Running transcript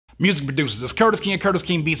Music producers, it's Curtis King at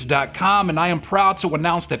CurtisKingBeats.com, and I am proud to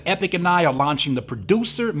announce that Epik and I are launching the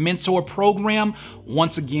Producer Mentor Program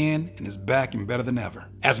once again, and it's back and better than ever.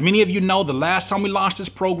 As many of you know, the last time we launched this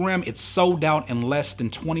program, it sold out in less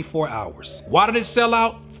than 24 hours. Why did it sell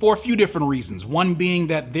out? For a few different reasons. One being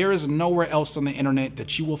that there is nowhere else on the internet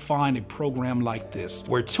that you will find a program like this,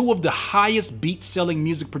 where two of the highest beat-selling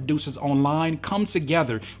music producers online come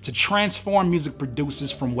together to transform music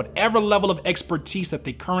producers from whatever level of expertise that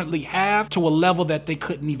they currently have to a level that they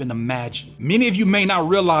couldn't even imagine. Many of you may not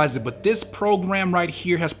realize it, but this program right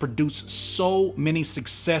here has produced so many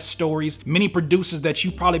success stories, many producers that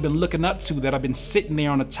you've probably been looking up to that have been sitting there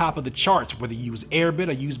on the top of the charts, whether you use Airbit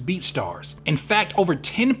or use BeatStars. In fact, over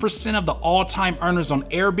 10% of the all-time earners on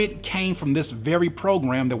Airbit came from this very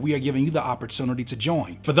program that we are giving you the opportunity to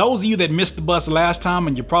join. For those of you that missed the bus last time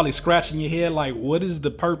and you're probably scratching your head like, what is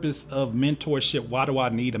the purpose of mentorship? Why do I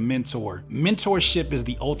need a mentor? Mentorship is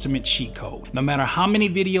the ultimate cheat code. No matter how many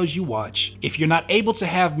videos you watch, if you're not able to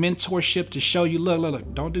have mentorship to show you,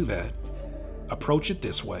 look, don't do that. Approach it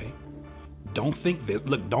this way. Don't think this.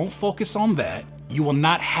 Look, don't focus on that. You will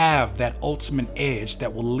not have that ultimate edge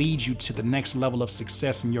that will lead you to the next level of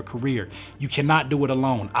success in your career. You cannot do it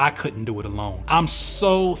alone. I couldn't do it alone. I'm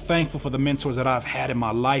so thankful for the mentors that I've had in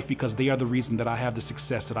my life because they are the reason that I have the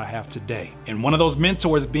success that I have today. And one of those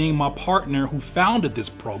mentors being my partner who founded this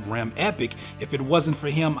program, Epik. If it wasn't for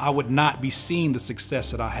him, I would not be seeing the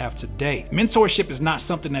success that I have today. Mentorship is not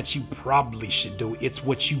something that you probably should do. It's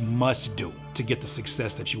what you must do to get the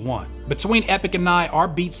success that you want. Between Epik and I, our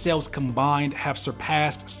beat sales combined have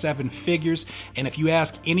surpassed 7 figures, and if you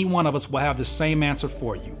ask any one of us, we'll have the same answer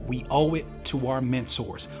for you. We owe it to our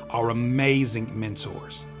mentors, our amazing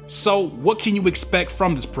mentors. So what can you expect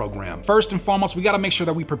from this program? First and foremost, we gotta make sure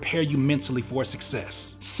that we prepare you mentally for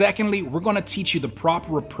success. Secondly, we're gonna teach you the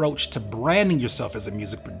proper approach to branding yourself as a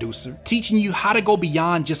music producer, teaching you how to go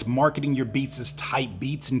beyond just marketing your beats as type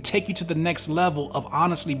beats and take you to the next level of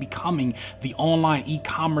honestly becoming the online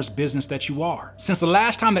e-commerce business that you are. Since the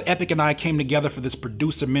last time that Epik and I came together for this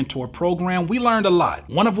producer mentor program, we learned a lot.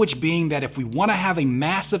 One of which being that if we wanna have a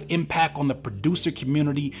massive impact on the producer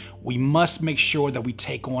community, we must make sure that we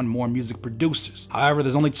take on more music producers. However,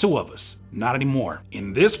 there's only 2 of us. Not anymore.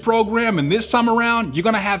 In this program and this time around, you're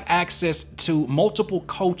gonna have access to multiple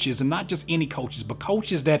coaches, and not just any coaches, but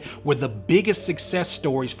coaches that were the biggest success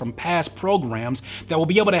stories from past programs that will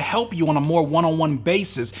be able to help you on a more one-on-one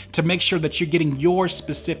basis to make sure that you're getting your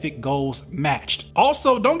specific goals matched.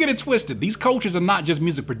 Also, don't get it twisted. These coaches are not just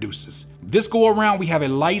music producers. This go around, we have a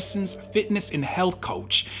licensed fitness and health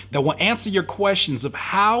coach that will answer your questions of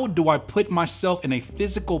how do I put myself in a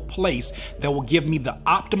physical place that will give me the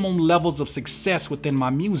optimum levels of success within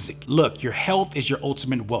my music. Look, your health is your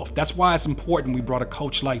ultimate wealth. That's why it's important we brought a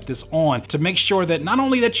coach like this on to make sure that not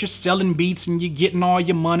only that you're selling beats and you're getting all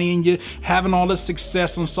your money and you're having all this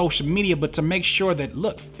success on social media, but to make sure that,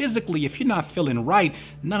 look, physically, if you're not feeling right,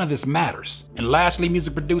 none of this matters. And lastly,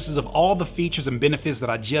 music producers, of all the features and benefits that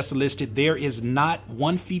I just listed, there is not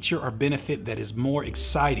one feature or benefit that is more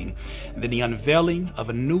exciting than the unveiling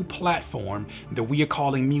of a new platform that we are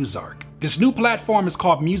calling Musark. This new platform is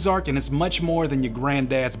called Musark, and it's much more than your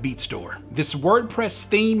granddad's beat store. This WordPress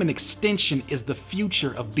theme and extension is the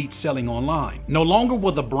future of beat selling online. No longer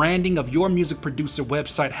will the branding of your music producer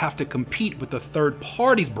website have to compete with the third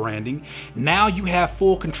party's branding. Now you have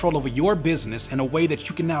full control over your business in a way that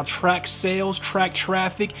you can now track sales, track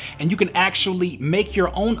traffic, and you can actually make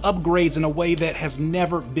your own upgrades in a way that has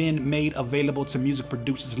never been made available to music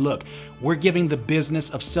producers. Look, we're giving the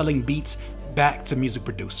business of selling beats back to music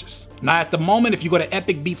producers. Now at the moment, if you go to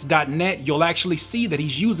epicbeats.net, you'll actually see that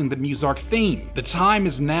he's using the Musark theme. The time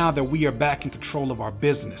is now that we are back in control of our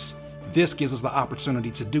business. This gives us the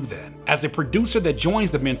opportunity to do that. As a producer that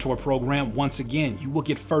joins the mentor program, once again, you will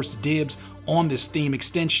get first dibs on this theme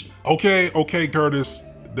extension. Okay, Curtis.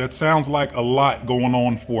 That sounds like a lot going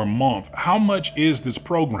on for a month. How much is this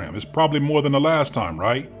program? It's probably more than the last time,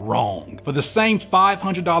 right? Wrong. For the same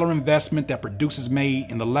 $500 investment that producers made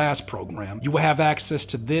in the last program, you will have access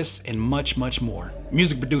to this and much, much more.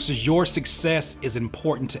 Music producers, your success is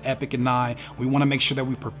important to Epik and I. We want to make sure that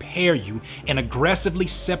we prepare you and aggressively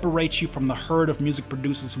separate you from the herd of music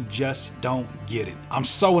producers who just don't get it. I'm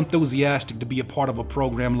so enthusiastic to be a part of a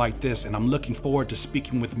program like this, and I'm looking forward to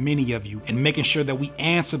speaking with many of you and making sure that we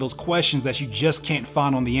answer those questions that you just can't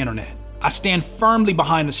find on the internet. I stand firmly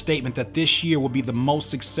behind the statement that this year will be the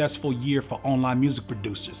most successful year for online music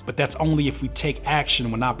producers, but that's only if we take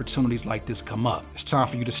action when opportunities like this come up. It's time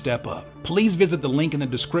for you to step up. Please visit the link in the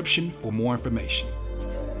description for more information.